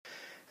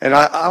And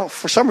I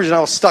for some reason, I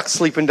was stuck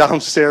sleeping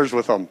downstairs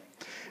with them.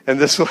 And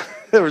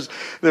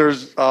there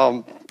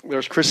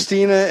was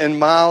Christina and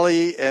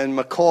Molly and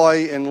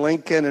McCoy and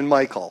Lincoln and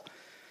Michael.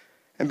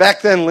 And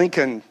back then,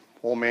 Lincoln,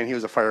 oh man, he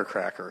was a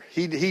firecracker.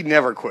 He'd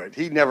never quit.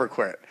 He'd never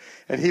quit.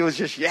 And he was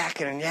just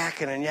yakking and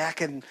yakking and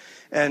yakking.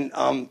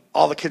 And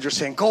all the kids were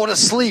saying, go to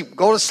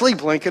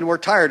sleep, Lincoln. We're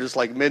tired. It's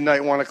like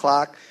midnight, 1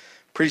 o'clock.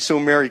 Pretty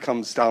soon, Mary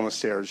comes down the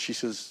stairs. She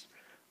says,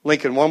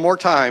 Lincoln, one more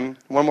time,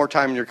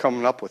 and you're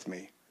coming up with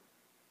me.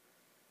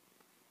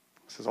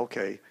 I says,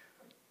 okay.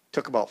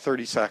 Took about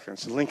 30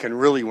 seconds. Lincoln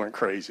really went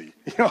crazy.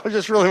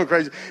 Just really went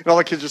crazy. And all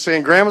the kids are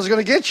saying, Grandma's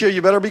going to get you.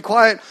 You better be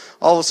quiet.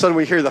 All of a sudden,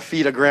 we hear the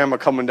feet of Grandma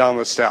coming down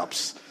the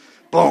steps.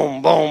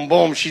 Boom, boom,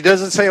 boom. She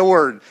doesn't say a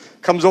word.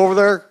 Comes over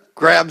there,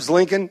 grabs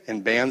Lincoln,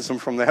 and bans him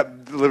from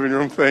that living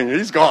room thing.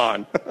 He's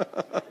gone.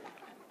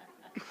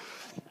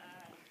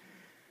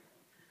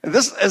 And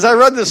as I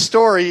read this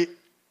story,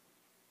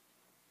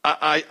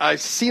 I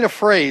seen a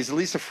phrase, at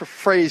least a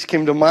phrase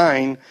came to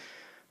mind,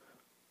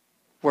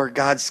 where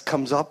God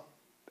comes up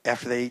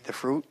after they eat the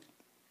fruit.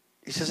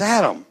 He says,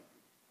 Adam,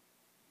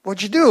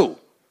 what'd you do?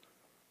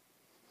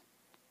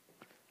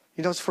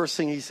 You know what's the first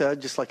thing he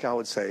said? Just like I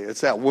would say,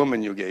 it's that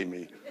woman you gave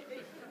me.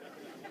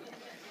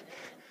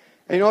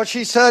 And you know what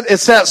she said?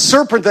 It's that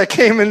serpent that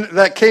came into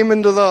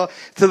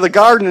the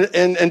garden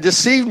and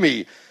deceived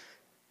me.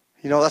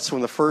 That's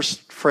when the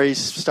first phrase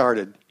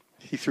started.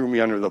 He threw me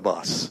under the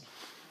bus.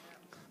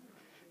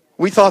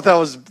 We thought that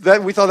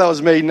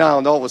was made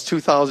now. No, it was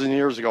 2,000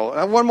 years ago.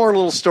 And one more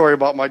little story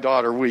about my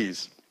daughter,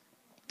 Weeze.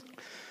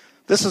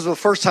 This is the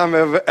first time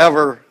I've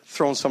ever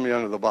thrown somebody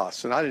under the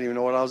bus, and I didn't even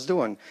know what I was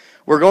doing.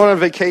 We're going on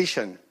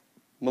vacation.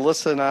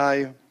 Melissa and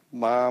I,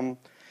 Mom,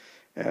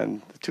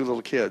 and the two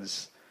little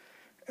kids.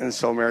 And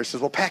so Mary says,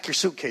 well, pack your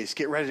suitcase.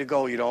 Get ready to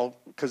go,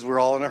 because we're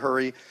all in a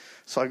hurry.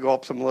 So I go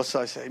up to Melissa.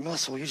 I say,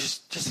 Melissa, will you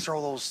just throw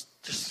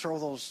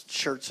those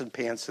shirts and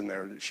pants in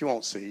there? She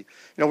won't see.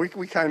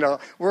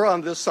 We're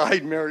on this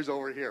side, Mary's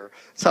over here.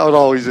 That's how it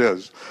always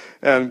is.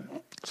 And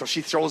so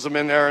she throws them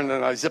in there, and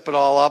then I zip it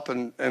all up.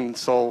 And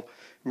so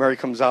Mary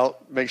comes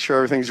out, makes sure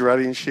everything's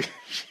ready, and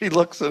she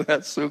looks in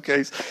that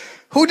suitcase.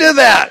 Who did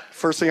that?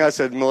 First thing I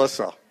said,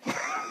 Melissa.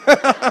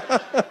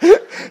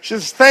 She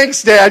says,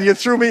 thanks, Dad, you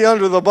threw me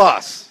under the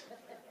bus.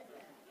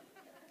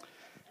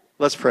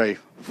 Let's pray.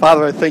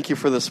 Father, I thank you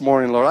for this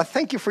morning, Lord. I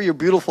thank you for your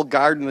beautiful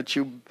garden that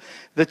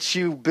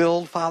you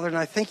build, Father, and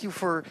I thank you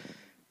for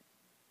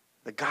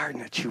the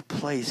garden that you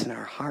place in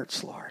our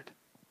hearts, Lord,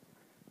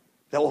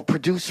 that will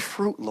produce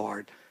fruit,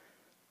 Lord,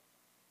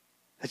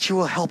 that you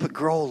will help it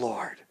grow,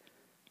 Lord.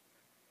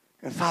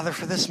 And Father,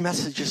 for this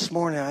message this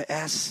morning, I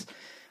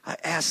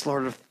ask,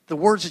 Lord, if the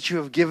words that you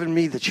have given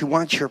me that you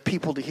want your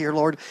people to hear,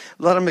 Lord,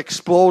 let them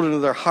explode into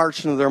their hearts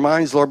and into their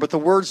minds, Lord. But the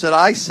words that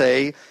I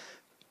say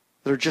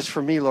that are just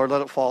for me, Lord,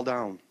 let it fall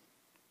down.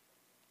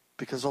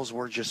 Because those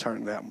words just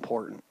aren't that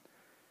important.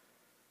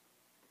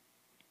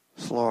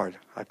 So, Lord,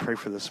 I pray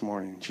for this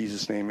morning. In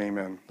Jesus' name,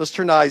 amen. Let's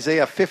turn to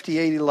Isaiah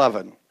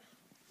 58:11.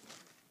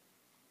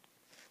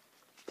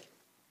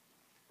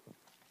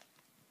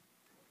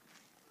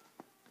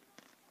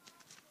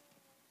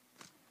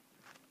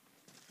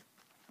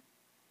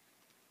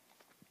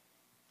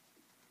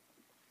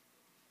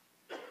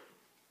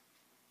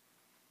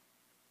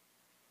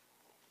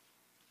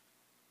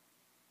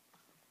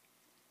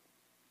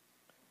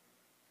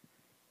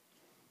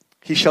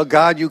 He shall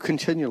guide you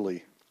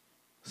continually,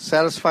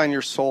 satisfying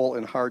your soul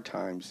in hard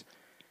times.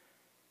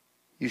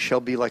 You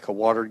shall be like a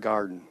watered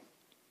garden.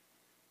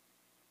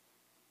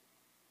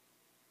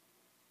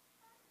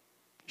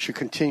 You should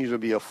continue to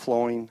be a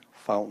flowing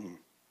fountain.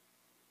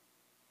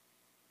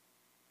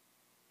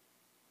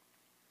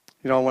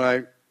 When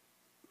I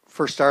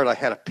first started, I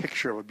had a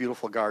picture of a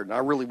beautiful garden. I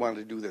really wanted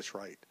to do this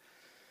right.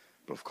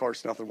 But of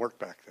course, nothing worked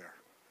back there.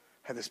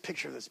 Had this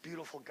picture of this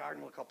beautiful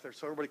garden look up there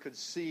so everybody could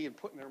see and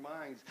put in their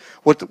minds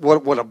what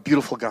a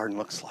beautiful garden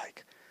looks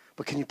like.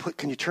 But can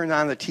you turn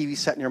on the TV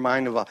set in your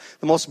mind of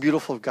the most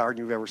beautiful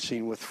garden you've ever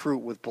seen, with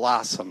fruit, with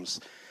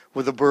blossoms,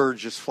 with the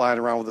birds just flying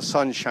around, with the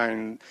sun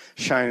shining,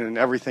 and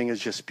everything is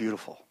just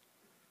beautiful.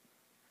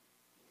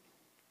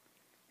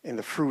 And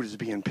the fruit is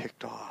being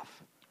picked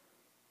off.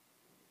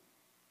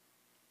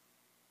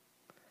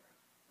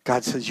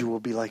 God says you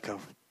will be like a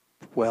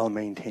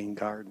well-maintained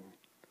garden.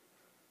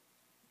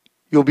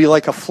 You'll be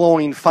like a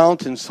flowing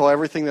fountain, so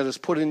everything that is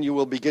put in you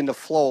will begin to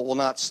flow. It will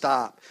not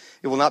stop.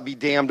 It will not be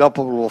dammed up,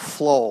 it will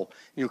flow.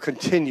 You'll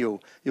continue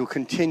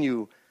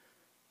to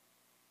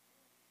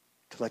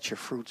let your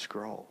fruits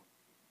grow.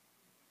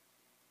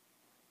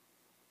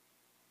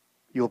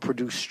 You'll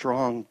produce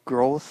strong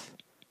growth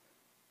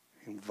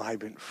and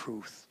vibrant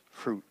fruit.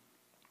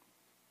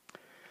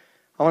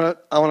 I want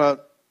to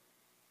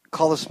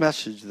call this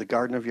message the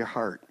garden of your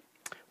heart.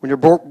 When you're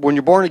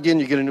born again,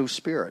 you get a new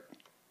spirit.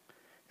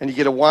 And you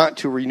get a want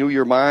to renew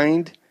your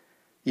mind,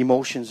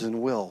 emotions,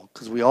 and will.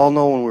 Because we all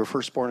know when we were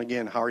first born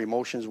again how our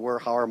emotions were,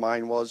 how our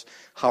mind was,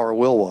 how our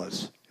will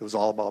was. It was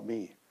all about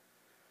me.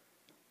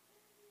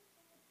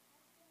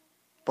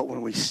 But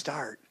when we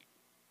start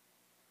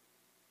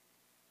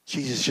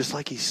Jesus, just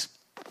like he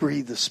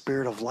breathed the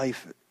spirit of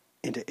life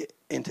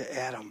into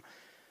Adam,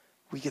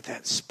 we get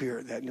that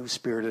spirit, that new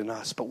spirit in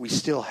us, but we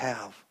still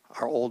have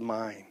our old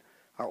mind,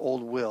 our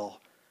old will,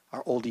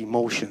 our old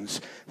emotions,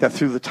 that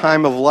through the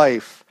time of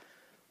life,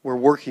 we're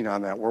working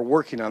on that. We're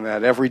working on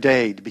that every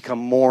day to become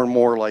more and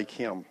more like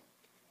him.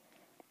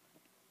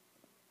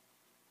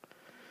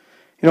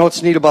 You know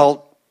what's neat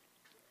about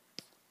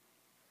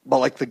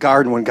like the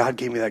garden, when God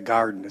gave me that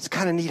garden? It's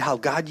kind of neat how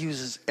God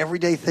uses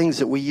everyday things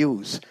that we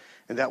use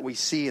and that we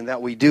see and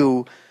that we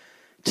do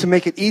to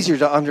make it easier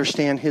to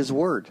understand his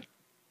word.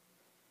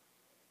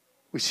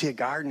 We see a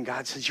garden,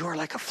 God says, you are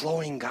like a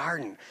flowing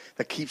garden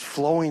that keeps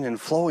flowing and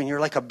flowing. You're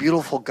like a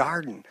beautiful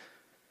garden.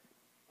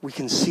 We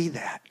can see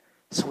that.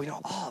 So we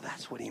know, oh,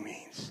 that's what he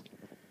means.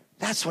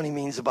 That's what he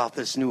means about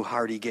this new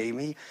heart he gave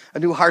me. A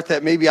new heart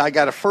that maybe I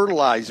got to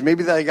fertilize.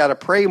 Maybe that I got to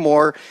pray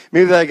more.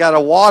 Maybe that I got to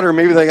water.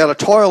 Maybe that I got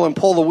to toil and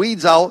pull the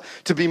weeds out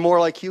to be more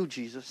like you,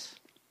 Jesus.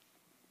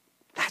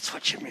 That's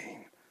what you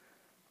mean.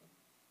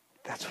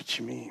 That's what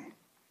you mean.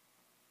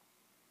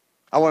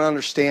 I want to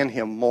understand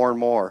him more and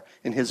more,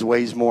 in his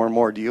ways more and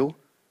more. Do you?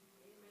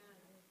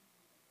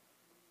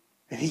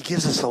 And he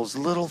gives us those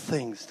little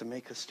things to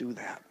make us do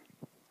that.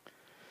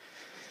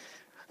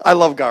 I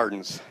love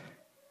gardens.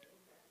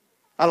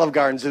 I love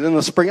gardens. And in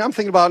the spring, I'm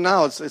thinking about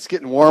now, it's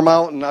getting warm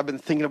out, and I've been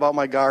thinking about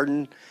my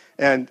garden.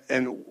 And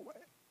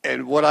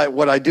what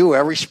I do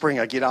every spring,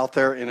 I get out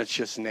there, and it's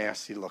just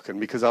nasty looking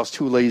because I was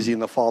too lazy in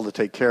the fall to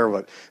take care of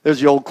it.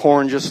 There's the old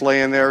corn just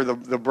laying there,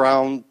 the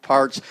brown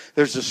parts.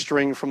 There's the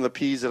string from the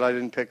peas that I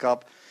didn't pick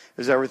up.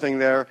 There's everything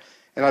there.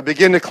 And I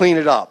begin to clean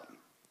it up.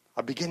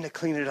 I begin to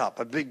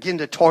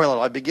toil it.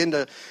 I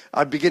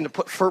begin to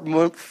put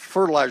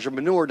fertilizer,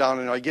 manure down,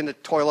 and I begin to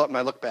toil up, and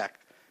I look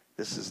back.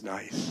 This is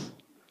nice.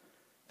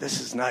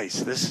 This is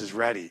nice. This is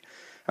ready.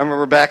 I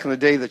remember back in the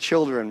day, the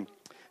children,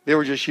 they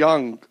were just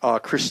young,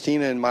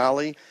 Christina and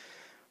Molly.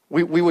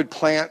 We would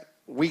plant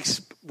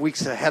weeks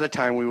ahead of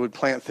time. We would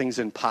plant things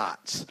in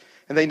pots,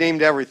 and they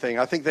named everything.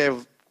 I think they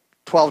have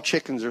 12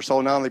 chickens or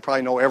so now, and they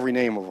probably know every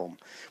name of them.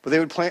 But they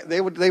would plant. They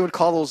would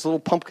call those little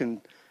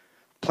pumpkin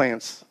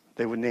plants.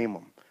 They would name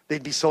them.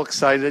 They'd be so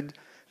excited.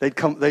 They'd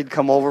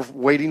come over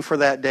waiting for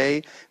that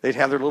day. They'd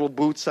have their little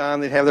boots on.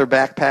 They'd have their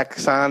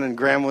backpacks on. And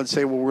Grandma would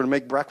say, well, we're going to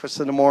make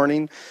breakfast in the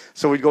morning.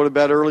 So we'd go to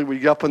bed early.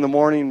 We'd get up in the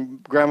morning.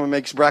 Grandma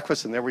makes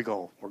breakfast. And there we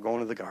go. We're going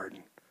to the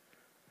garden.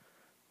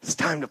 It's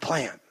time to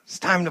plant. It's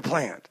time to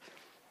plant.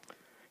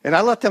 And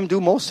I let them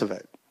do most of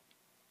it.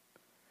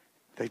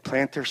 They'd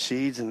plant their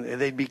seeds, and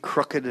they'd be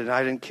crooked, and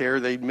I didn't care.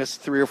 They'd miss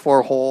 3 or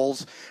 4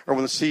 holes. Or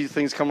when the seed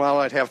things come out,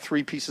 I'd have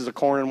 3 pieces of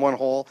corn in one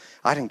hole.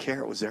 I didn't care.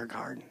 It was their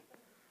garden.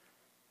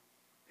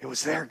 It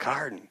was their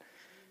garden.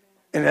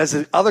 And as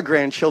the other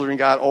grandchildren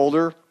got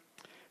older,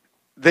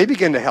 they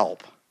began to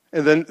help.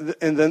 And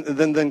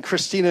then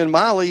Christina and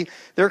Molly,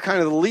 they're kind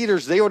of the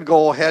leaders. They would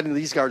go ahead, and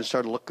these gardens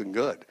started looking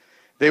good.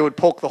 They would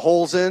poke the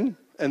holes in,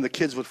 and the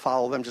kids would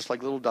follow them just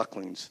like little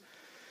ducklings.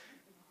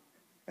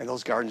 And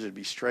those gardens would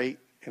be straight,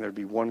 and there'd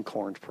be 1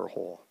 corn per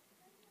hole.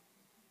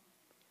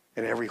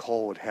 And every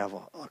hole would have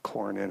a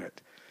corn in it.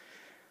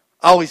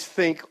 I always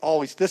think,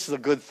 this is a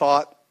good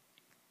thought.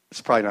 It's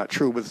probably not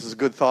true, but this is a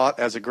good thought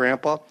as a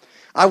grandpa.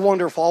 I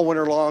wonder if all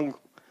winter long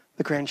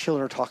the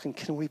grandchildren are talking,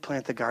 can we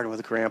plant the garden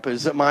with Grandpa?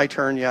 Is it my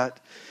turn yet?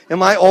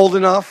 Am I old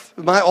enough?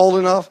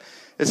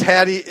 Is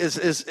Hattie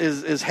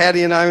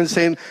and I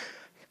saying,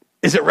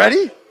 is it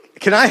ready?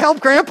 Can I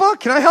help Grandpa?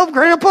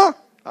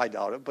 I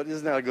doubt it, but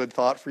isn't that a good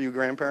thought for you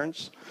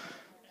grandparents?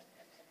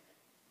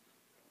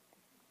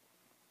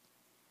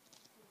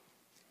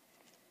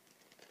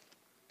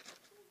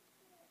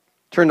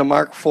 Turn to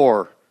Mark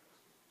 4,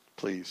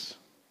 please.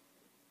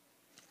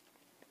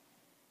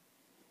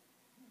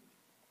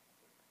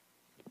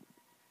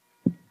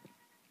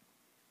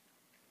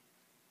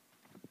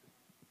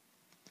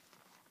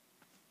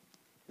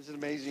 Isn't it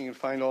amazing you can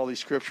find all these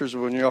scriptures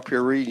when you're up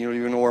here reading, you don't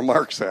even know where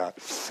Mark's at.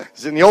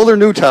 It's in the Old or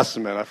New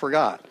Testament. I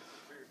forgot.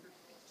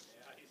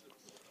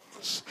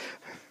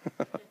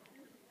 I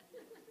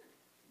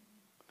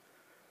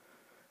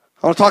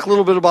want to talk a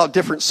little bit about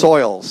different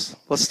soils.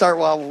 Let's start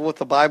with what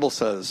the Bible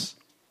says.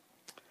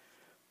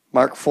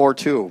 Mark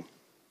 4:2.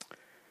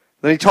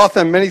 Then he taught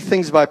them many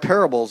things by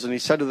parables, and he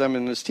said to them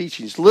in his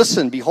teachings,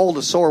 listen, behold,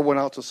 a sower went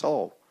out to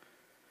sow.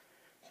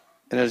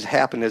 And it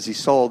happened as he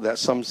sowed that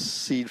some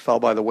seed fell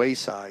by the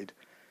wayside,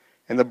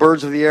 and the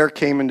birds of the air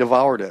came and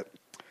devoured it.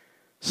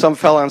 Some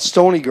fell on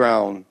stony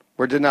ground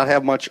where it did not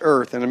have much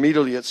earth, and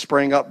immediately it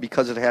sprang up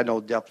because it had no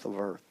depth of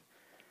earth.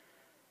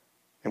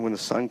 And when the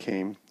sun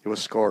came, it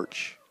was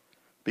scorched.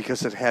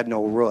 Because it had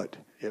no root,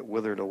 it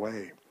withered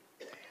away.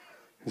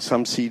 And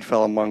some seed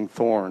fell among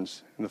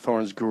thorns, and the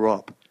thorns grew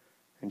up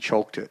and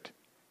choked it,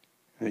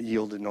 and it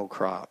yielded no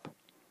crop.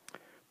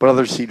 But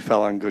other seed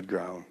fell on good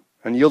ground,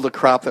 and yielded a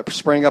crop that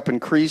sprang up,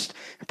 increased,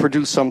 and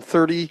produced some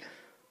 30,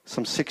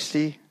 some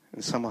 60,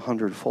 and some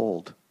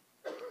 100-fold.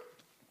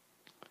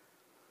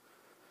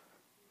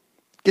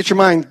 Get your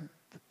mind,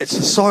 it's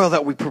the soil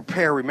that we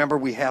prepare. Remember,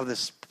 we have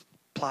this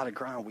plot of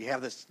ground. We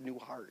have this new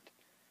heart.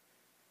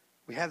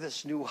 We have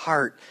this new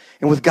heart.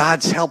 And with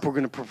God's help, we're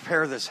going to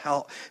prepare this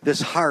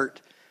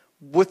heart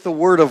with the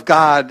Word of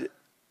God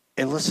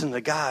and listen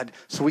to God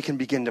so we can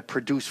begin to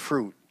produce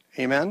fruit.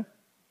 Amen?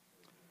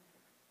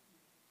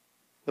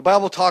 The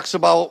Bible talks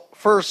about,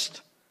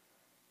 first,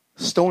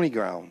 stony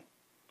ground.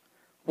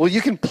 Well,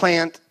 you can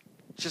plant,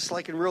 just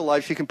like in real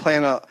life, you can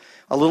plant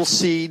a little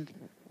seed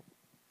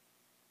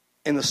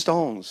in the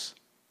stones.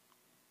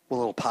 Well,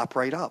 it'll pop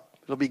right up.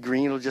 It'll be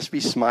green. It'll just be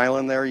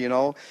smiling there,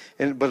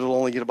 but it'll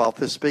only get about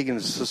this big. And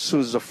as soon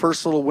as the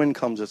first little wind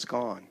comes, it's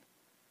gone.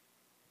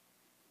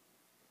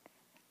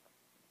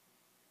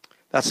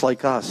 That's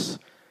like us.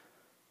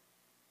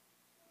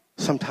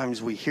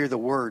 Sometimes we hear the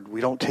word.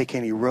 We don't take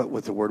any root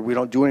with the word. We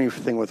don't do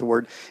anything with the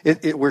word.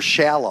 We're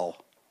shallow.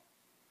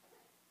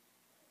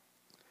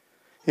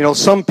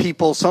 Some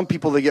people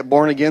they get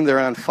born again, they're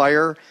on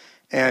fire,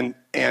 and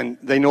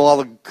they know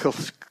all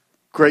the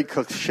great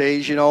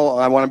cliches,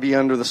 I want to be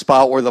under the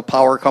spot where the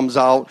power comes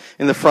out,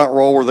 in the front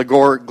row where the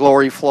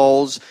glory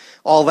flows,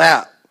 all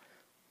that.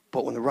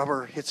 But when the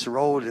rubber hits the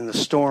road and the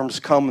storms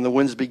come and the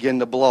winds begin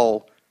to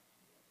blow,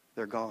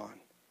 they're gone.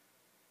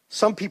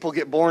 Some people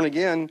get born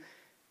again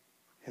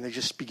and they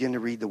just begin to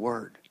read the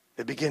Word.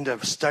 They begin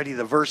to study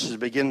the verses,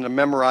 begin to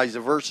memorize the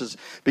verses,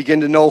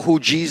 begin to know who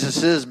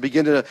Jesus is,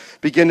 begin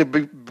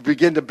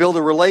to build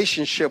a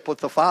relationship with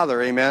the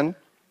Father. Amen.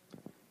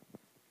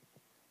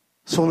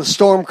 So when the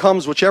storm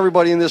comes, which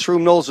everybody in this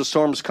room knows the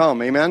storms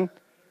come, amen?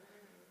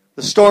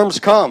 The storms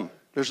come.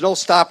 There's no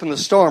stopping the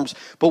storms.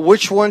 But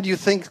which one do you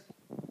think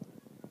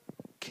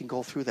can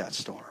go through that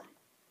storm?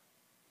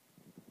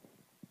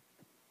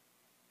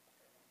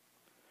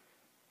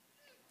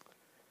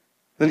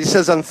 Then he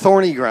says on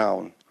thorny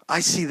ground. I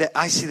see that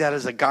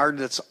as a garden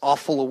that's all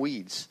full of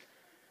weeds.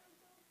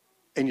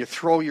 And you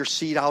throw your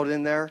seed out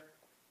in there,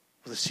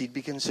 well, the seed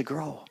begins to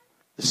grow.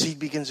 The seed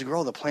begins to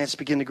grow. The plants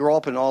begin to grow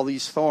up in all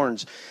these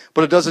thorns.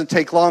 But it doesn't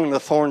take long, and the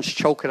thorns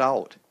choke it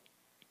out.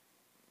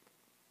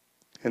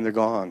 And they're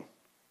gone.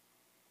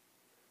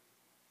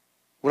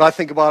 What I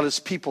think about is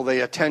people,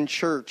 they attend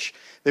church.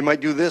 They might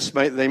do this,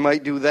 they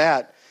might do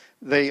that.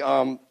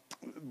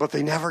 But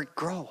they never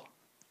grow.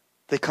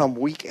 They come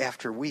week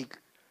after week,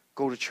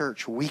 go to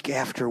church week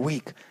after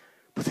week.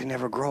 But they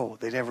never grow.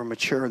 They never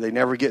mature. They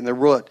never get in the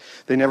root.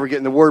 They never get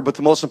in the Word. But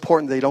the most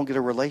important, they don't get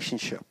a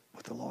relationship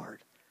with the Lord.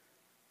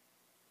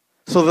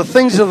 So the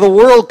things of the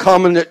world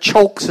come and it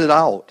chokes it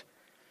out.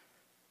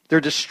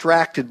 They're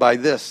distracted by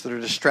this. They're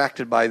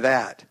distracted by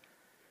that.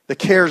 The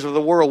cares of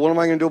the world. What am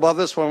I going to do about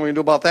this? What am I going to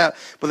do about that?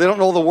 But they don't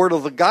know the Word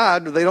of the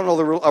God. They don't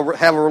know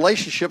have a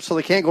relationship, so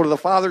they can't go to the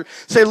Father.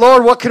 Say,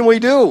 Lord, what can we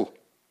do?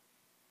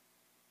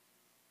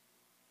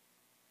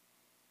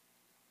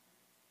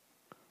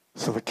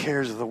 So the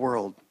cares of the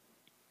world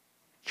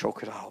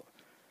choke it out.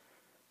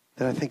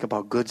 Then I think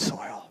about good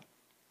soil.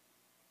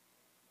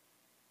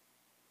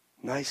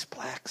 Nice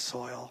black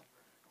soil,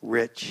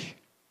 rich.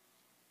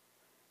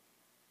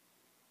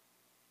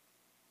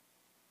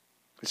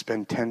 It's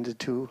been tended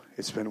to.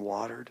 It's been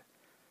watered.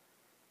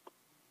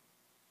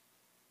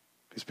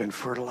 It's been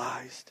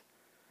fertilized.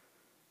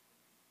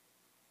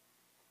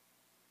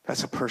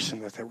 That's a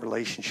person that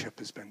relationship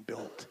has been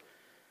built.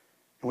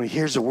 And when he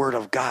hears the word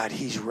of God,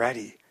 he's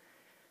ready.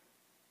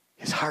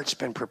 His heart's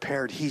been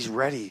prepared. He's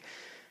ready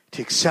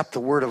to accept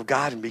the word of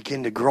God and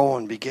begin to grow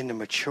and begin to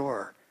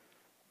mature.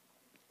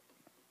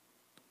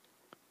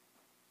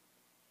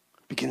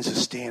 Begins to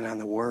stand on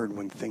the word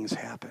when things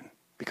happen,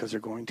 because they're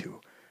going to.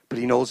 But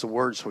he knows the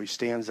word, so he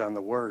stands on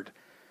the word.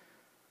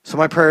 So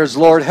my prayer is,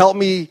 Lord, help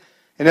me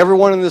and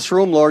everyone in this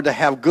room, Lord, to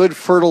have good,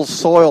 fertile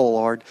soil,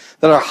 Lord.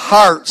 That our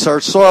hearts, our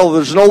soil,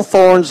 there's no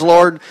thorns,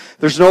 Lord.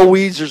 There's no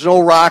weeds, there's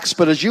no rocks.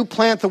 But as you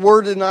plant the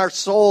word in our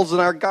souls, in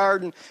our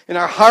garden, in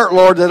our heart,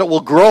 Lord, that it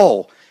will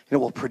grow. And it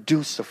will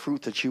produce the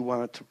fruit that you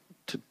want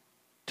it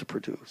to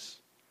produce.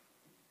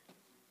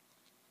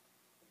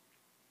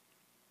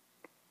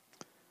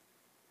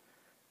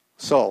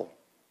 So,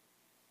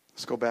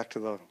 let's go back to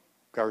the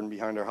garden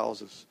behind our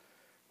houses.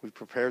 We've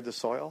prepared the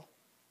soil.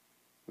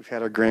 We've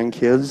had our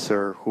grandkids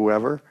or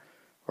whoever,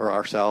 or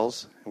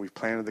ourselves, and we've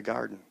planted the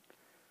garden.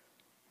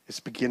 It's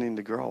beginning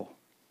to grow.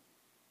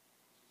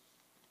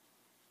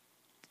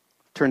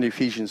 Turn to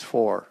Ephesians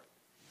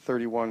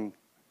 4:31.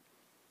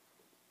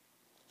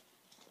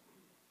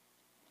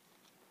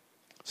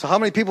 So how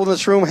many people in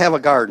this room have a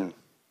garden?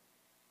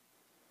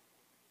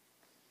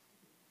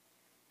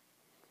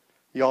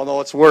 You all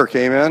know it's work,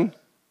 amen?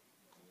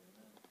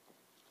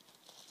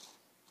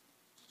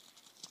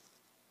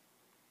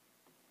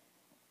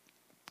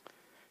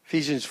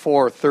 Ephesians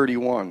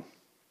 4:31.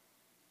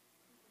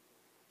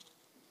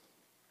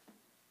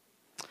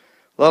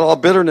 Let all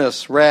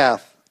bitterness,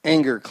 wrath,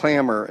 anger,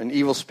 clamor, and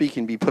evil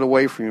speaking be put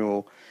away from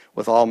you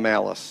with all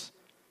malice.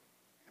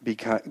 Be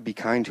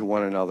kind to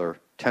one another,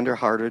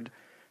 tender-hearted,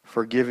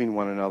 forgiving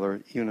one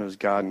another, even as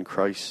God in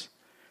Christ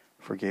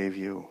forgave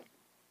you.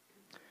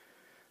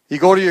 You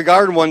go to your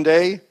garden one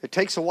day. It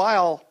takes a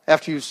while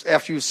after you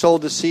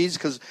sowed the seeds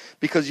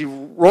because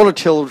you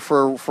rototilled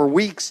for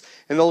weeks,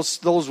 and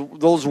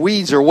those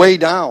weeds are way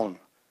down.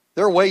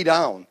 They're way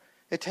down.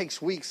 It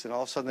takes weeks, and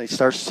all of a sudden they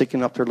start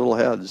sticking up their little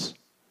heads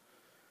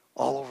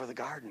all over the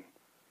garden.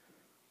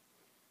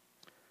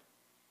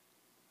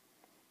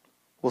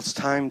 Well, it's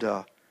time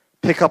to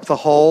pick up the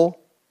hoe,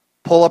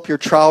 pull up your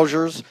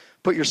trousers,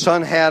 put your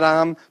sun hat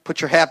on,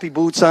 put your happy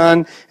boots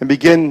on, and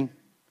begin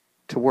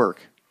to work.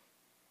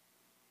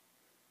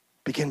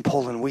 Begin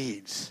pulling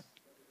weeds.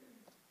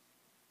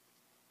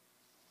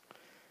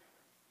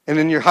 And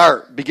in your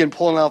heart, begin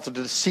pulling out the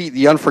deceit,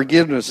 the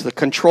unforgiveness, the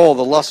control,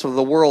 the lust of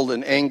the world,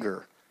 and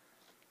anger.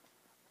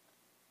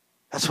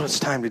 That's what it's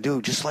time to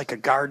do. Just like a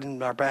garden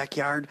in our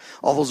backyard,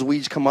 all those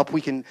weeds come up.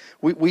 We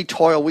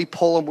toil, we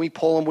pull them, we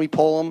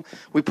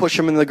push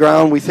them in the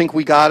ground. We think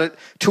we got it.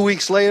 2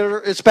 weeks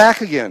later, it's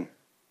back again.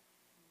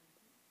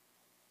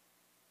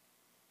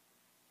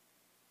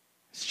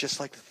 It's just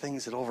like the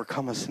things that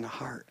overcome us in the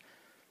heart.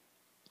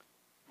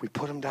 We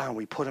put them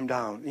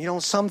down. You know,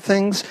 some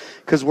things,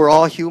 because we're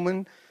all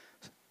human,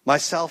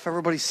 myself,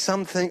 everybody,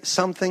 some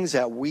things,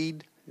 that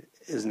weed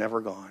is never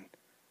gone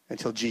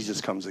until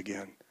Jesus comes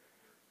again.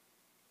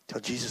 Till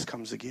Jesus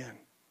comes again.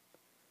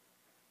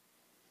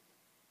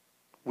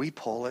 We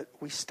pull it,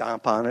 we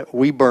stomp on it,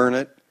 we burn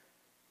it,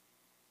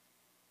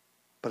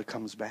 but it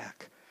comes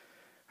back.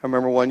 I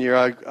remember one year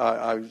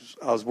I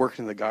was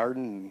working in the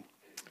garden,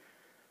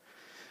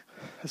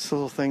 and this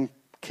little thing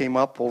came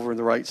up over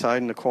the right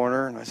side in the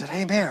corner, and I said,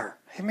 Hey,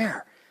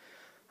 Mare,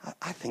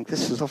 I think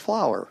this is a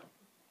flower.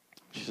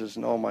 She says,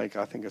 No, Mike,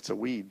 I think it's a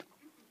weed.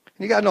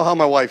 And you got to know how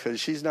my wife is.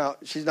 She's not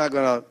going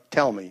to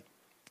tell me,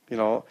 you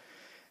know.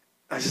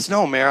 I says,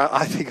 No, Mare,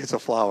 I think it's a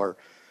flower.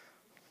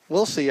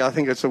 We'll see. I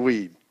think it's a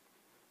weed.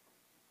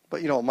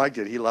 But you know what Mike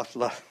did? He let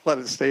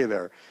it stay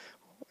there.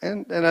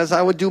 And as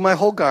I would do my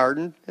whole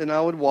garden, and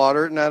I would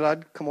water it, and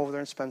I'd come over there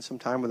and spend some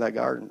time with that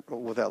garden,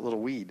 with that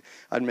little weed.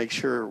 I'd make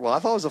sure, well, I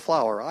thought it was a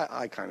flower.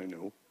 I kind of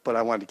knew, but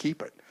I wanted to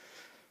keep it.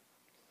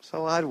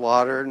 So I'd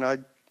water it, and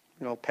I'd,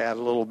 pat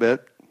a little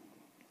bit.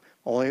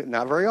 Only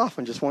not very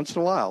often, just once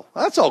in a while.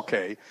 That's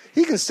okay.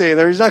 He can stay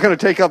there. He's not going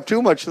to take up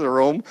too much of the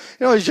room.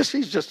 He's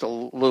just a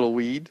little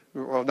weed, a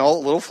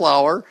little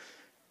flower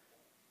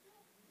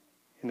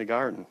in the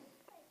garden.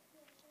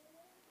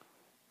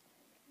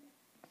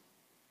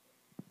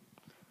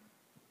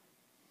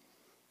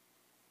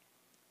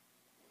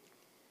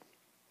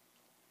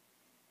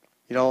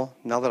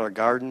 Now that our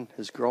garden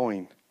is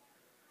growing,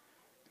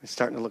 it's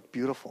starting to look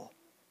beautiful.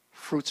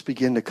 Fruits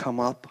begin to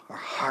come up. Our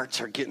hearts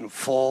are getting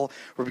full.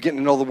 We're beginning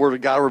to know the Word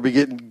of God. We're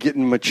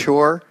getting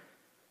mature.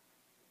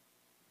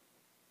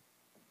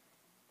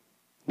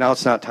 Now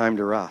it's not time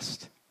to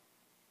rest.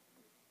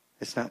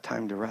 It's not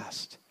time to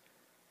rest.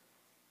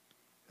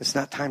 It's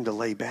not time to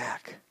lay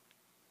back.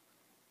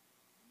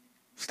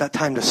 It's not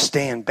time to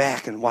stand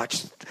back and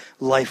watch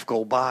life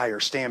go by, or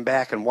stand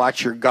back and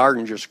watch your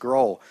garden just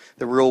grow.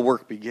 The real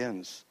work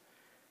begins.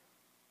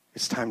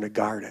 It's time to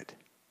guard it.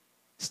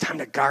 It's time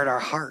to guard our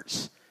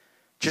hearts.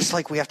 Just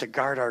like we have to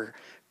guard our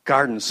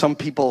gardens. Some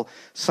people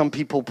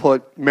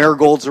put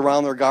marigolds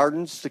around their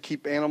gardens to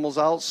keep animals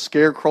out,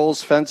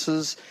 scarecrows,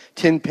 fences,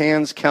 tin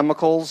pans,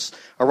 chemicals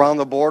around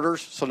the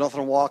borders so nothing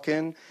will walk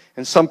in.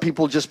 And some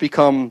people just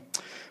become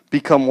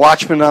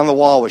watchmen on the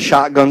wall with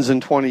shotguns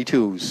and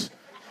 22s.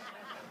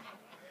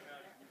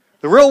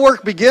 The real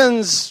work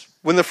begins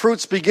when the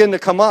fruits begin to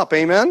come up.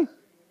 Amen?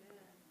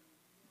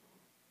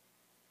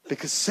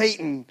 Because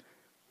Satan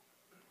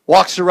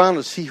walks around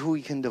to see who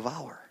he can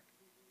devour.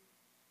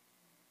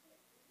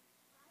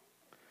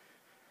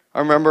 I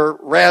remember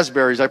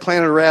raspberries. I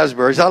planted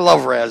raspberries. I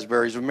love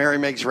raspberries. When Mary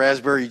makes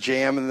raspberry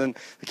jam, and then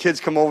the kids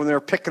come over and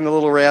they're picking the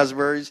little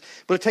raspberries.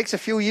 But it takes a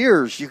few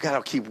years. You've got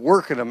to keep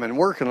working them and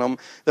working them.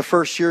 The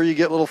first year you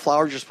get little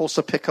flowers, you're supposed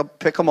to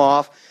pick them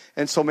off.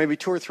 And so maybe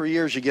 2 or 3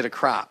 years you get a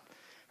crop.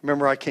 I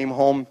remember I came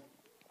home,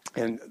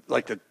 and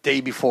like the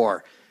day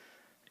before,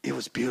 it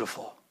was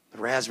beautiful. The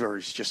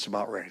raspberries just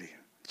about ready.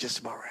 Just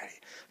about ready.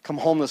 Come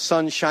home, the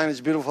sun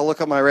shines beautiful. Look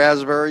at my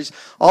raspberries.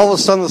 All of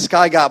a sudden, the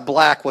sky got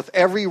black with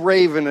every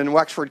raven in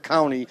Wexford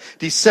County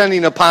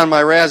descending upon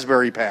my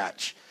raspberry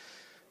patch.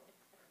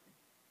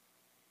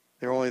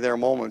 They were only there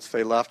moments.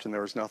 They left, and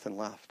there was nothing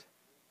left.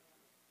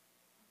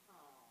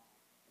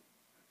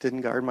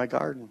 Didn't guard my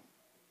garden.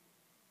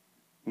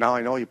 Now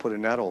I know you put a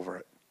net over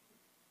it.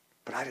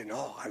 But I didn't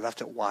know. I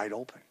left it wide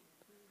open.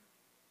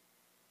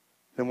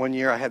 Then one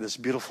year, I had this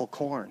beautiful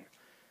corn.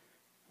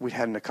 We'd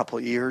had it in a couple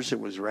of years. It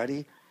was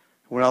ready.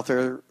 Went out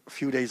there a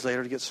few days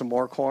later to get some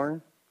more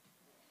corn.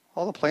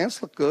 All the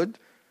plants looked good.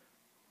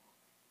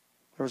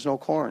 There was no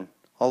corn.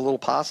 All the little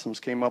possums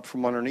came up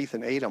from underneath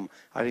and ate them.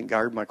 I didn't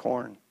guard my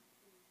corn.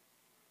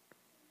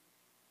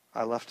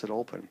 I left it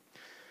open.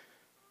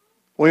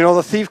 Well,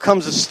 the thief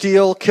comes to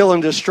steal, kill,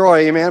 and destroy,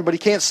 amen? But he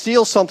can't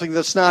steal something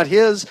that's not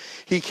his.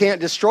 He can't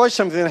destroy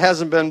something that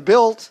hasn't been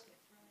built.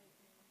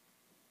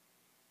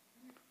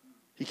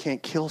 He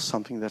can't kill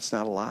something that's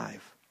not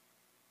alive.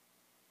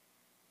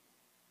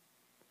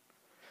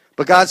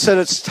 But God said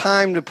it's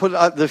time to put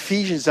the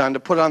Ephesians on, to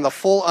put on the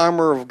full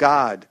armor of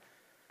God,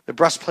 the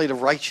breastplate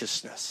of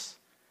righteousness.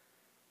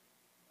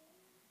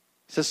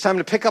 He says it's time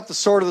to pick up the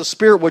sword of the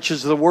Spirit, which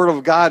is the Word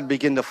of God, and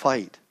begin to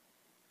fight.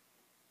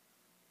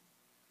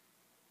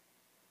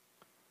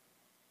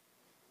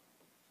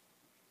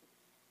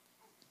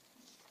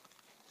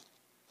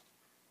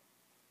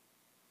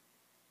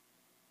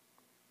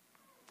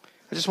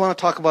 I just want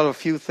to talk about a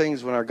few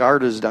things when our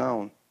guard is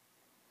down.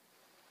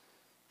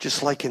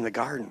 Just like in the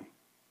garden.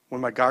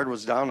 When my guard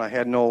was down, I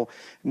had no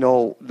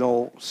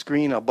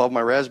screen above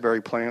my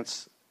raspberry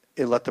plants.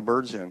 It let the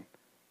birds in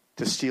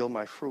to steal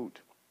my fruit.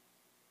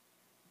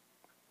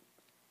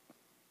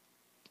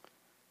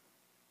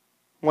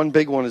 One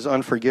big one is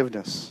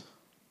unforgiveness.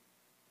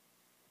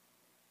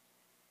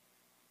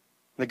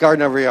 In the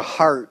garden of your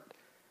heart,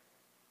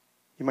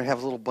 you might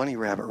have a little bunny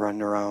rabbit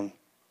running around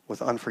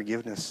with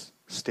unforgiveness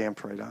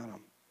stamped right on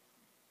him.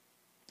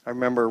 I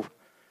remember,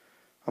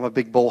 I'm a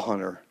big bull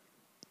hunter.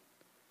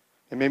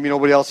 And maybe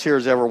nobody else here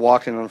has ever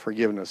walked in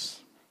unforgiveness.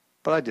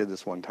 But I did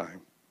this one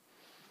time.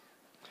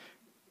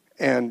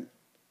 And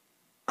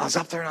I was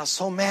up there and I was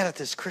so mad at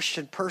this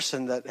Christian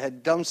person that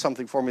had done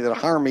something for me that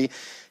harmed me. It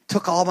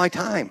took all my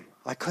time.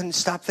 I couldn't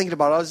stop thinking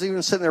about it. I was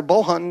even sitting there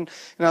bow hunting,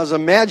 and I was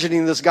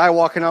imagining this guy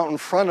walking out in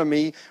front of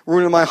me,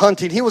 ruining my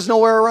hunting. He was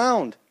nowhere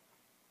around.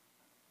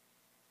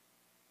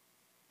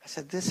 I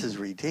said, this is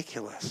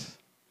ridiculous.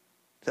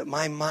 That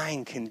my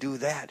mind can do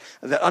that.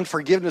 That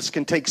unforgiveness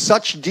can take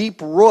such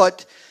deep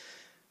root.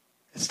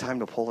 It's time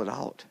to pull it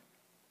out.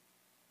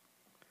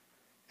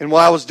 And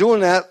while I was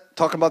doing that,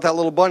 talking about that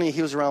little bunny,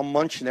 he was around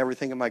munching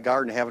everything in my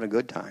garden, having a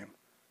good time.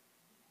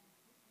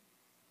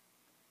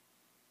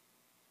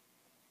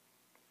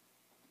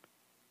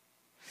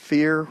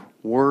 Fear,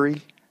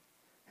 worry,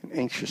 and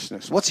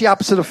anxiousness. What's the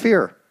opposite of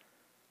fear?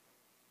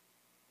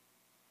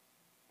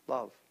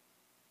 Love.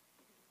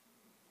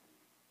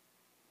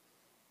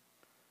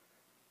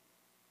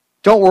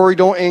 Don't worry,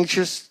 don't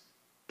anxious.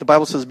 The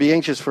Bible says be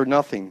anxious for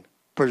nothing.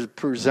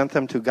 Present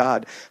them to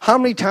God. How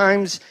many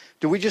times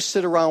do we just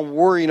sit around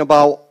worrying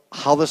about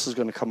how this is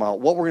going to come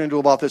out? What we're going to do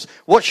about this?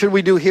 What should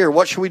we do here?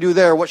 What should we do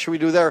there? What should we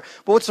do there?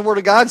 But what's the Word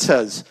of God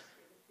says?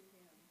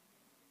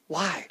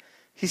 Why?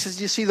 He says,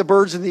 do you see the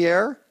birds in the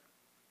air?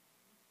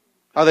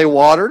 Are they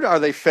watered? Are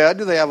they fed?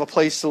 Do they have a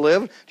place to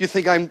live? Do you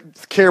think I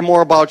care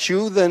more about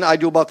you than I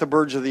do about the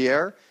birds of the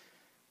air?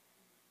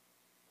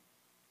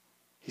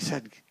 He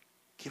said,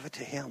 give it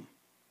to Him.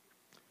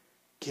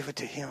 Give it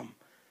to Him.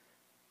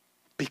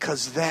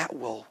 Because that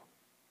will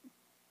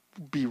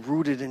be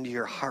rooted into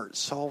your heart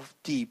so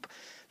deep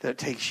that it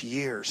takes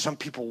years. Some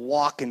people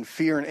walk in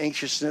fear and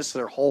anxiousness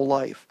their whole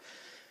life.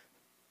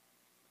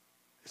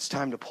 It's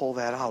time to pull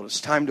that out.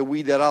 It's time to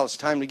weed that out. It's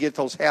time to get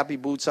those happy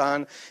boots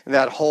on and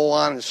that hole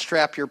on and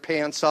strap your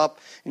pants up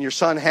and your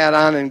sun hat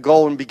on and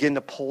go and begin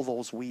to pull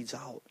those weeds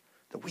out.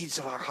 The weeds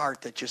of our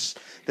heart that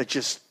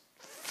just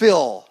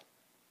fill.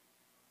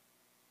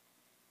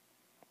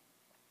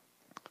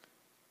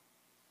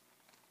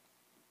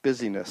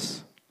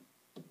 Busyness.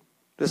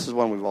 This is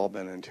one we've all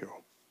been into.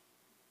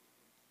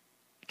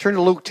 Turn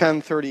to Luke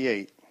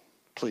 10:38,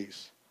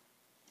 please.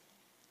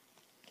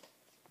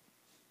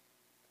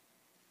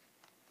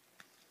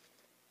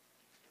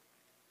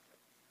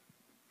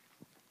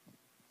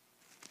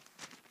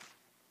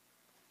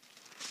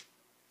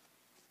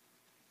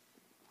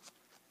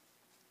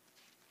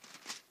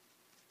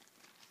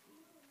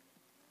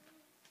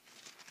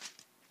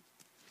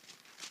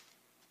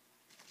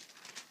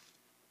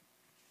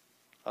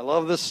 I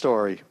love this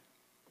story.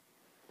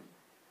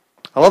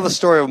 I love the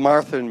story of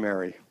Martha and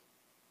Mary.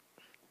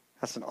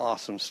 That's an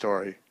awesome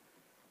story.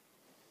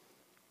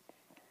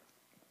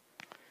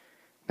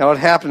 Now it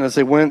happened as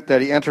they went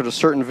that he entered a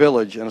certain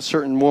village, and a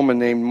certain woman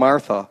named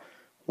Martha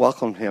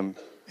welcomed him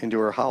into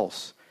her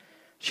house.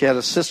 She had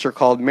a sister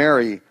called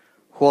Mary,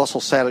 who also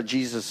sat at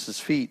Jesus'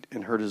 feet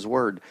and heard his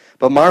word.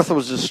 But Martha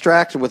was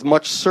distracted with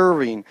much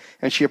serving,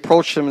 and she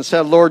approached him and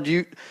said, Lord,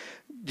 do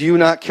you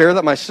not care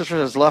that my sister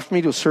has left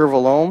me to serve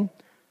alone?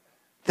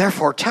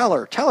 Therefore, tell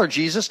her,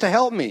 Jesus, to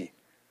help me.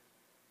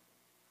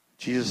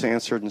 Jesus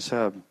answered and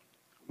said,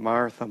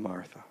 Martha,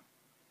 Martha.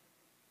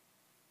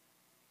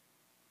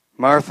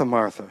 Martha,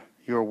 Martha,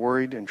 you are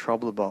worried and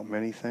troubled about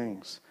many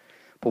things.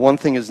 But one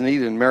thing is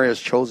needed, and Mary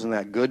has chosen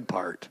that good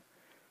part,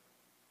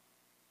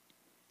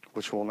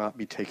 which will not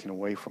be taken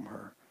away from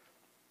her.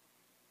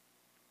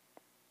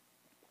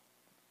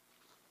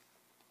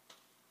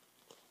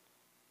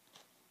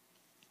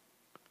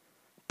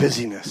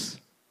 Busyness.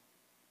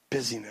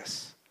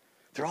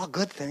 They're all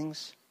good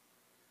things.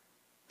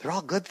 They're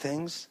all good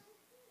things.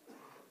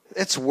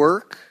 It's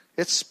work,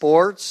 it's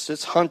sports,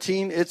 it's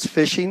hunting, it's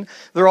fishing.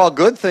 They're all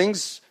good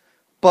things,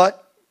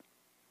 but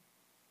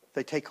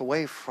they take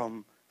away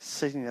from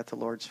sitting at the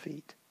Lord's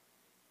feet.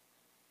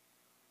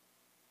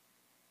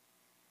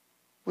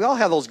 We all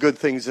have those good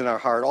things in our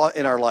heart,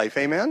 in our life,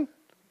 amen?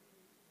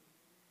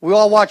 We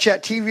all watch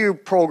that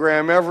TV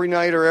program every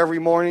night or every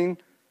morning,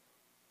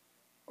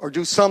 or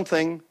do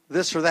something,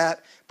 this or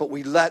that, but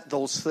we let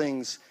those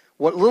things,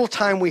 what little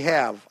time we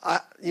have,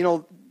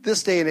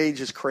 this day and age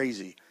is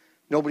crazy.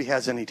 Nobody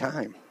has any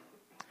time.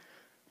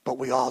 But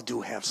we all do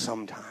have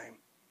some time.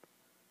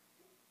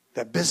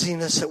 That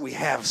busyness that we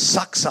have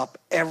sucks up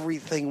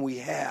everything we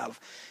have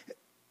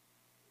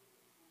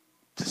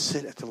to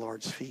sit at the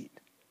Lord's feet.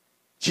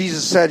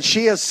 Jesus said,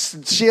 she has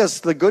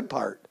the good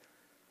part.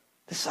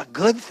 This is a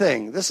good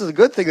thing. This is a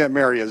good thing that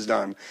Mary has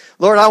done.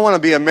 Lord, I want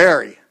to be a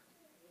Mary.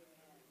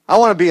 I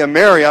want to be a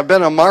Mary. I've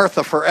been a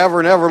Martha forever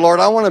and ever, Lord.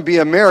 I want to be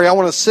a Mary. I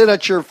want to sit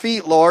at your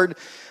feet, Lord.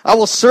 I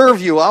will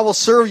serve you. I will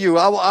serve you.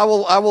 I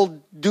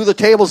will do the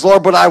tables,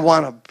 Lord, but I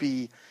want to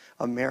be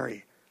a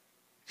Mary.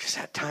 Just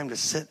that time to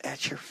sit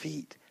at your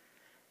feet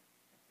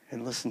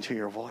and listen to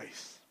your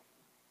voice.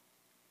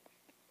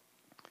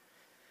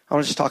 I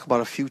want to just talk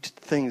about a few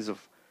things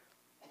of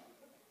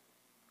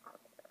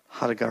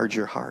how to guard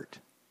your heart.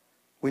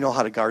 We know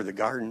how to guard the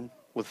garden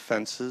with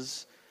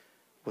fences,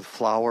 with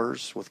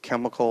flowers, with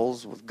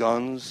chemicals, with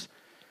guns.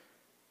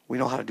 We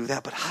know how to do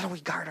that, but how do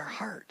we guard our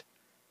heart?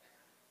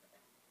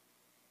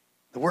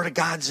 The Word of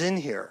God's in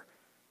here.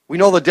 We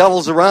know the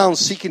devil's around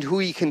seeking who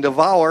he can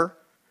devour.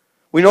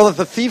 We know that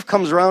the thief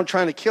comes around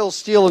trying to kill,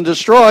 steal, and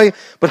destroy,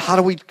 but how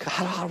do we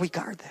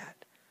guard that?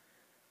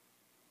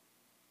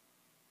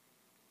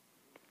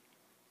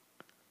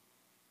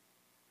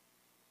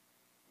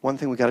 One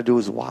thing we got to do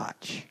is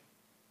watch.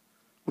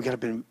 We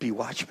got to be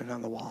watchmen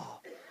on the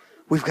wall.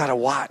 We've got to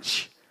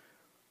watch.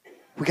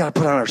 We got to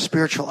put on our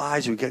spiritual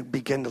eyes. We got to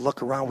begin to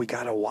look around. We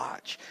got to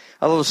watch.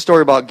 I love a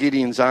story about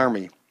Gideon's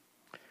army.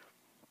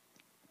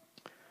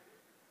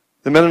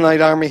 The Mennonite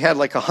army had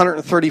like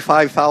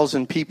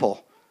 135,000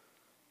 people.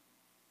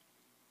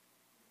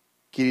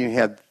 Gideon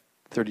had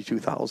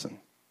 32,000.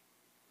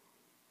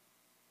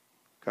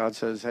 God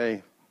says,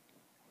 hey,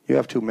 you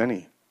have too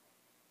many.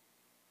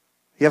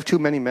 You have too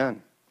many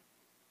men.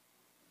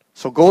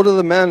 So go to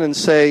the men and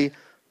say,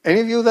 any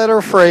of you that are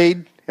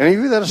afraid, any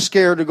of you that are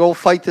scared to go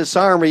fight this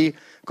army,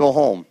 go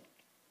home.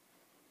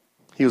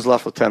 He was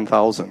left with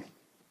 10,000.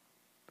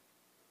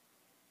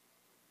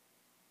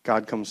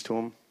 God comes to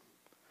him.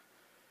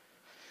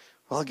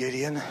 Well,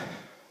 Gideon,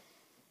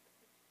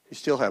 you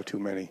still have too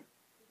many.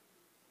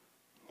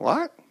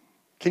 What?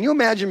 Can you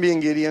imagine being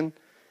Gideon?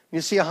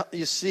 You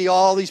see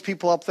all these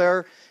people up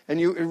there, and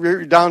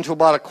you're down to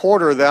about a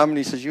quarter of them, and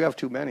he says, you have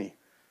too many.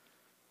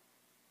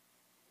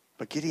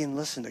 But Gideon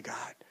listened to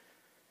God.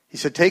 He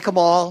said, take them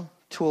all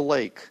to a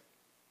lake.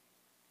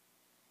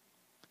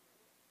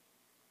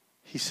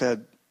 He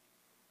said,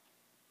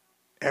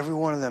 every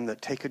one of them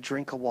that take a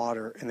drink of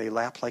water and they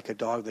lap like a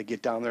dog, they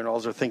get down there and all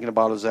they're thinking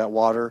about is that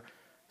water,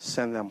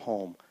 send them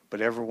home.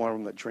 But every one of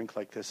them that drink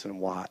like this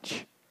and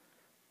watch,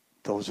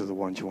 those are the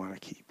ones you want to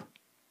keep.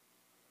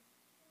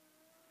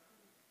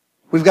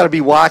 We've got to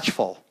be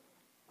watchful.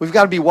 We've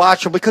got to be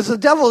watchful because the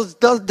devil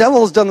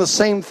has done the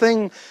same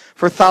thing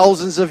for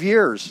thousands of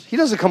years. He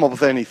doesn't come up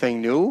with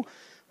anything new.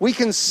 We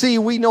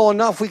know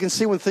enough. We can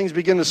see when things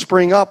begin to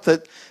spring up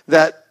that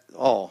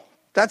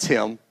that's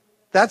him.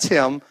 That's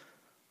him.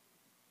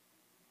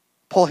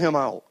 Pull him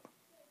out.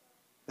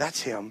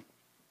 That's him.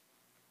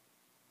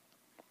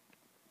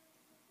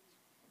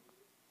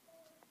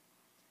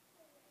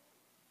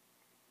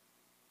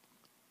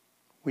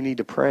 We need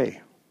to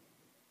pray.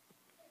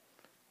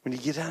 We need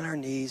to get on our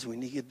knees. We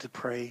need to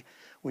pray.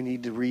 We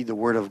need to read the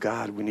Word of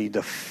God. We need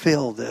to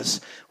fill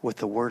this with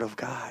the Word of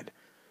God.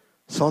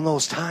 So in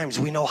those times,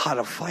 we know how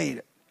to fight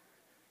it.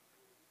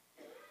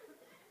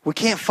 We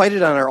can't fight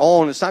it on our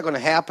own. It's not going to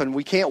happen.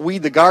 We can't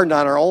weed the garden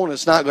on our own.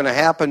 It's not going to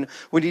happen.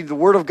 We need the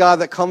Word of God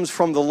that comes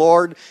from the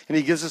Lord, and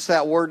He gives us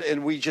that Word,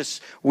 and we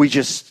just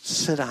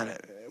sit on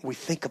it. We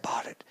think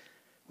about it.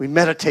 We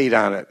meditate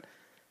on it.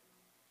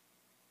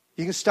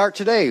 You can start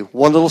today,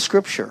 one little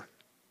scripture.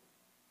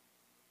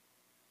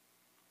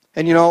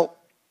 And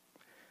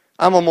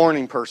I'm a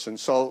morning person,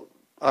 so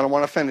I don't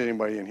want to offend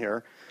anybody in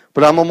here,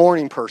 but I'm a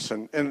morning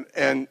person,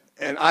 and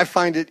I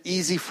find it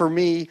easy for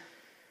me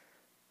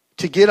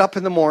to get up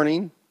in the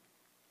morning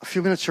a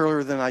few minutes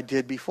earlier than I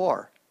did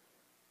before.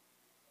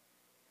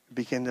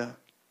 Begin to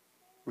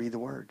read the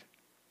Word.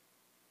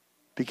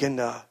 Begin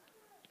to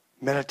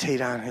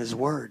meditate on His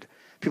Word.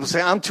 People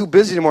say, I'm too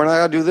busy in the morning. I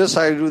got to do this,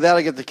 I got to do that.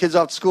 I get the kids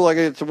off to school, I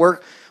got to get to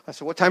work. I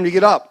said, what time do you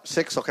get up?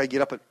 6. Okay,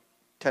 get up at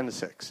 10 to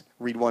 6.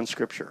 Read one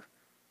scripture.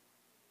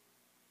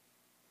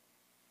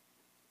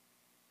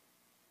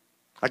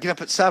 I get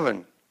up at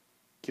 7.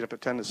 Get up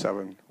at 10 to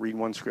 7. Read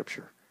one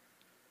scripture.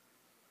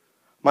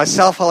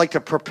 Myself, I like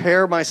to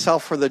prepare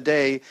myself for the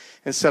day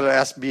instead of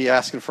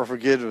asking for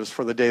forgiveness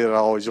for the day that I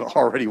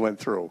already went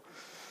through.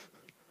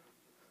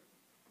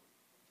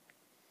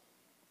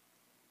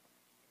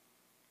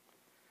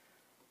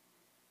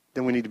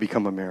 Then we need to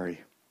become a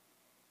Mary.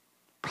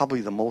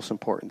 Probably the most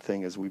important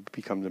thing is we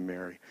become the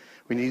Mary.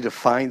 We need to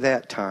find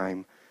that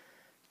time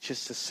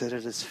just to sit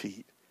at His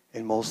feet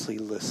and mostly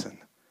listen.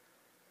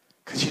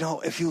 Because,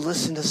 if you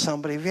listen to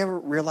somebody, have you ever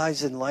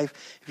realized in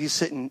life, if you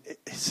sit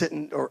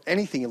and or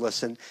anything you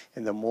listen,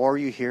 and the more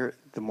you hear it,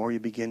 the more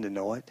you begin to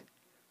know it?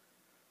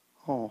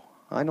 Oh,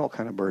 I know what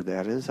kind of bird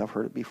that is. I've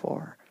heard it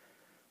before.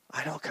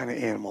 I know what kind of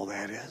animal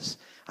that is.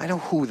 I know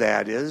who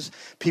that is.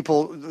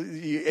 People,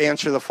 you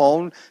answer the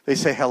phone, they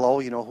say hello,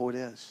 you know who it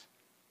is.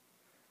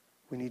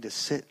 We need to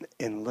sit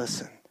and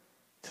listen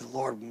to the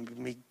Lord.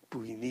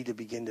 We need to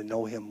begin to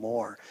know Him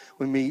more.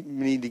 We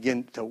need to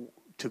begin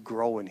to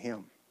grow in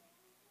Him.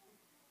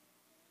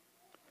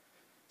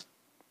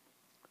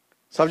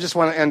 So I just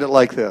want to end it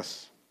like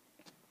this.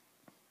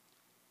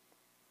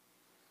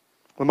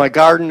 When my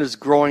garden is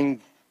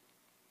growing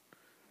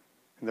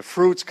And the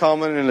fruit's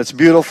coming, and it's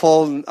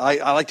beautiful. And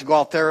I like to go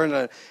out there,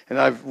 and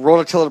I've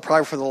rototillated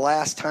probably for the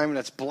last time, and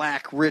it's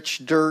black,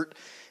 rich dirt,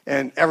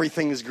 and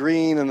everything is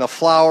green, and the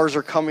flowers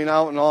are coming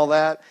out and all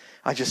that.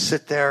 I just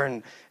sit there,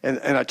 and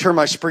I turn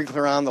my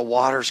sprinkler on, the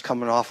water's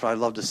coming off, and I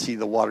love to see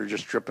the water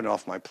just dripping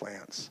off my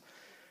plants.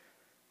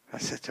 I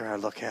sit there, I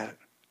look at it,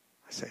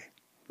 I say,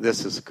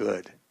 this is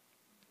good.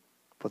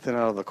 But then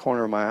out of the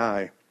corner of my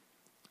eye,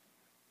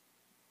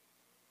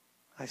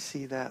 I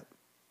see that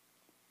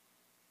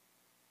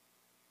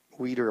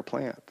weed or a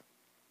plant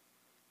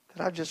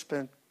that I've just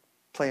been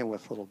playing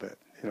with a little bit,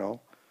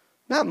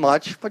 Not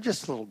much, but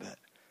just a little bit.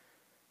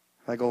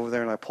 I go over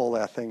there and I pull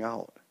that thing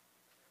out.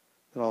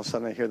 Then all of a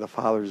sudden I hear the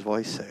Father's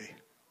voice say,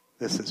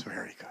 this is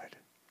very good.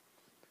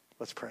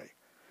 Let's pray.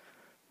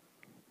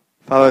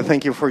 Father, I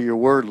thank you for your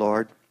word,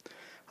 Lord.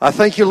 I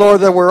thank you,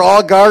 Lord, that we're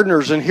all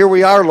gardeners, and here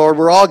we are, Lord.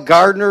 We're all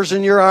gardeners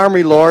in your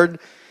army, Lord.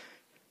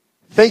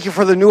 Thank you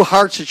for the new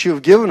hearts that you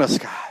have given us,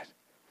 God.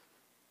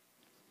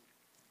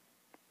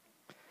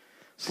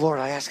 So, Lord,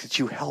 I ask that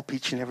you help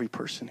each and every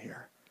person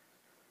here.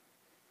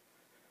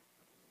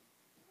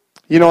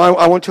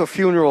 I went to a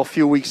funeral a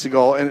few weeks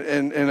ago,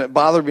 and it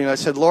bothered me. And I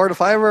said, Lord,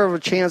 if I ever have a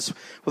chance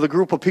with a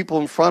group of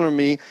people in front of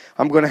me,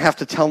 I'm going to have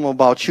to tell them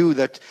about you,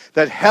 that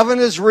heaven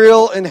is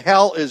real and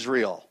hell is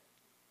real.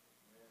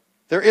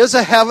 There is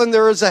a heaven,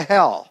 there is a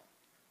hell.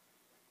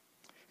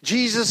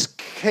 Jesus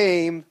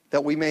came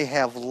that we may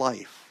have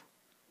life.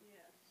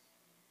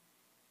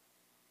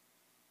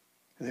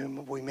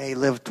 And we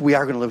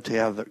are going to live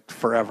together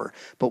forever,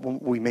 but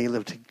we may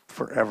live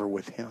forever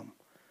with him.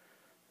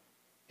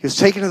 He was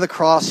taken to the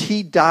cross.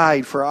 He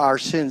died for our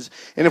sins.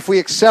 And if we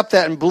accept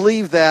that and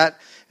believe that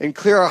and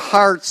clear our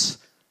hearts,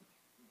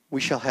 we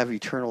shall have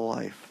eternal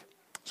life.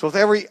 So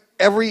with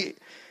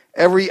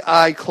every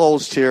eye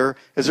closed here,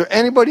 is there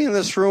anybody in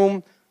this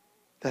room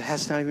that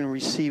has not even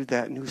received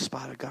that new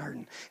spotted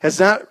garden? Has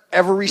not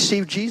ever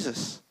received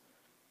Jesus?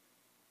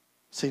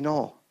 Say,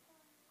 no.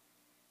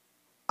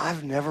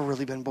 I've never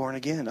really been born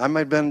again. I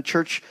might have been in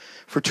church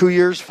for 2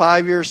 years,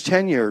 5 years,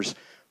 10 years.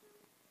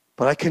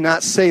 But I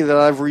cannot say that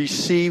I've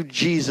received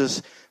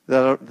Jesus,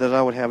 that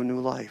I would have a new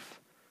life.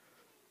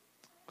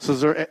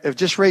 So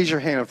just raise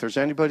your hand if there's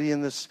anybody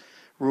in this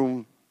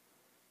room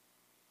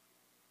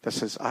that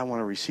says, I want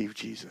to receive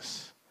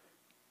Jesus.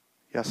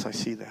 Yes, I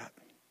see that.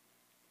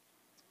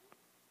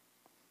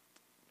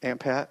 Aunt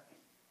Pat?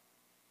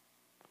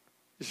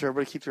 Does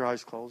everybody keep their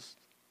eyes closed?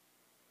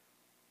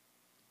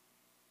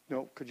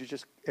 No,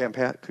 Aunt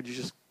Pat, could you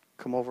just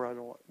come over?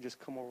 Just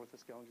come over with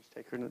this gal and just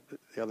take her in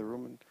the other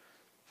room. And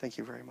thank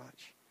you very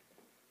much.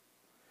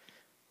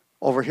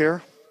 Over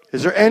here,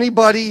 is there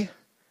anybody that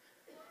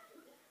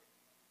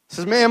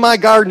says, man, my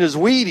garden is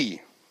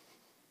weedy?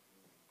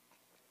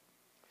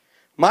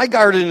 My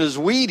garden is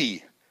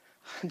weedy.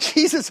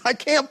 Jesus, I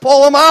can't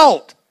pull them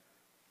out.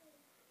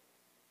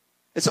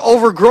 It's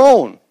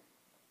overgrown.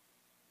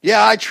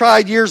 Yeah, I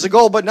tried years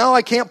ago, but now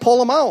I can't pull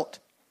them out.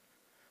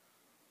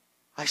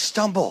 I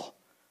stumble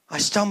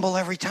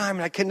every time,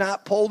 and I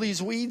cannot pull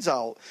these weeds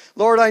out.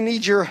 Lord, I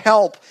need your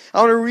help.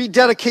 I want to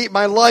rededicate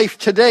my life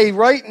today,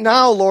 right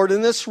now, Lord,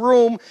 in this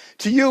room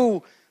to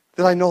you,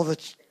 that I know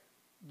that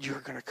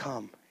you're going to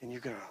come and you're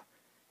going to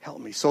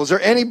help me. So is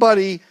there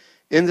anybody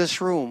in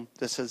this room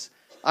that says,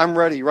 I'm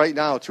ready right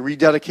now to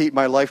rededicate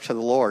my life to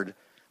the Lord?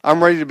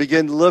 I'm ready to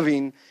begin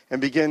living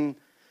and begin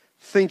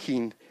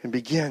thinking and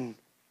begin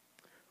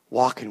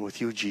walking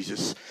with you,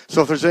 Jesus.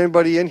 So if there's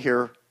anybody in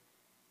here,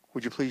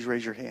 would you please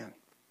raise your hand?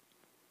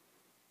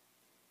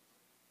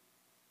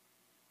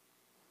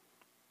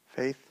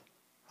 Faith,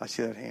 I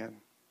see that hand.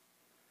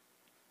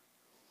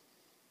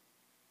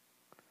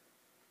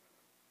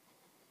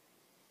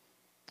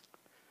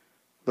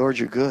 Lord,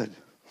 you're good.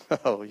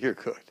 Oh, you're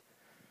good.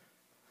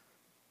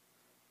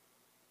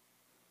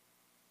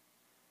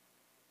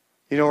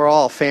 We're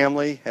all a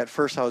family. At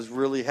first, I was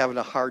really having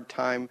a hard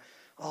time.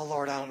 Oh,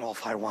 Lord, I don't know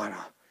if I want to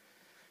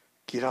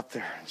get up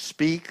there and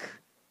speak,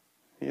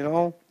 in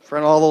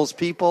front of all those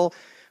people.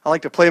 I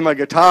like to play my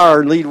guitar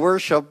and lead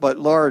worship, but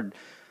Lord,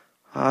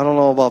 I don't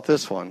know about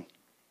this one.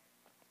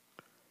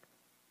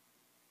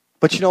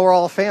 But we're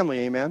all a family,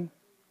 amen?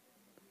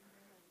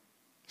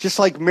 Just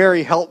like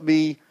Mary helped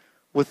me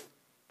with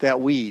that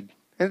weed.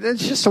 And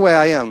it's just the way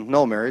I am.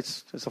 No, Mary,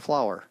 it's a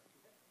flower.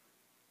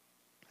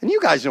 And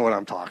you guys know what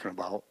I'm talking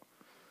about.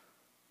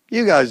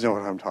 You guys know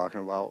what I'm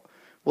talking about.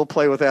 We'll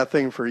play with that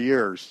thing for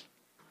years.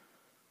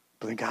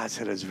 But then God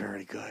said it's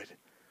very good.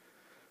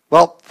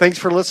 Well, thanks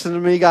for listening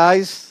to me,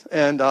 guys.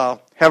 And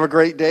have a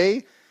great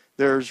day.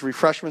 There's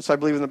refreshments, I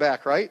believe, in the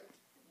back, right?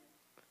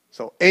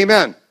 So,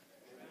 amen.